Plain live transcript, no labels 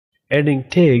Adding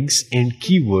tags and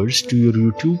keywords to your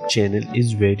YouTube channel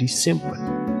is very simple.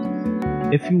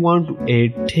 If you want to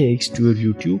add tags to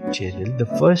your YouTube channel, the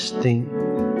first thing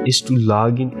is to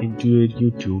log into your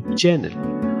YouTube channel.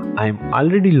 I am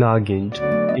already logged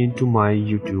into my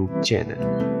YouTube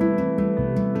channel.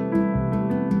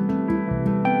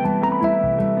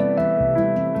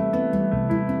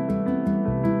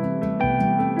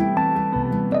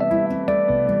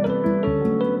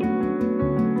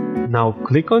 Now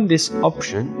click on this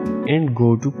option and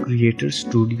go to Creator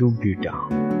Studio Beta.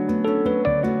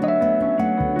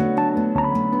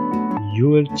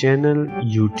 Your channel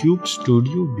YouTube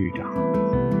Studio Beta.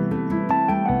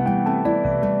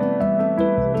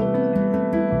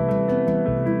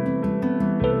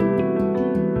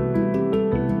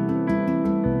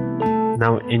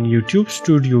 Now in YouTube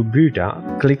Studio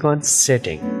Beta, click on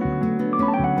Setting.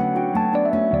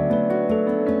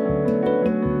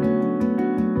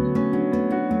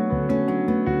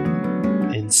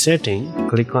 In Setting,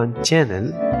 click on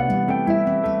Channel,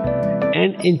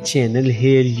 and in Channel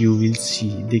here you will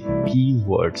see the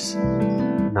keywords.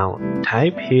 Now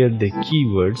type here the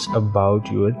keywords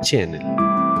about your channel.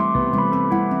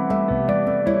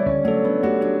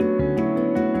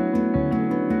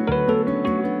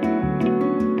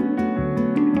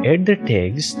 Add the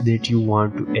tags that you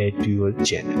want to add to your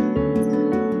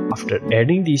channel. After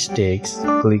adding these tags,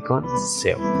 click on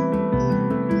Save.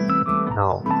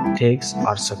 Now tags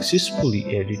are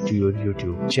successfully added to your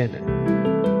YouTube channel.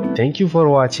 Thank you for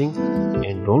watching,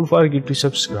 and don't forget to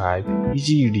subscribe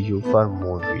EasyEdu for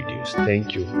more videos.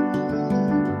 Thank you.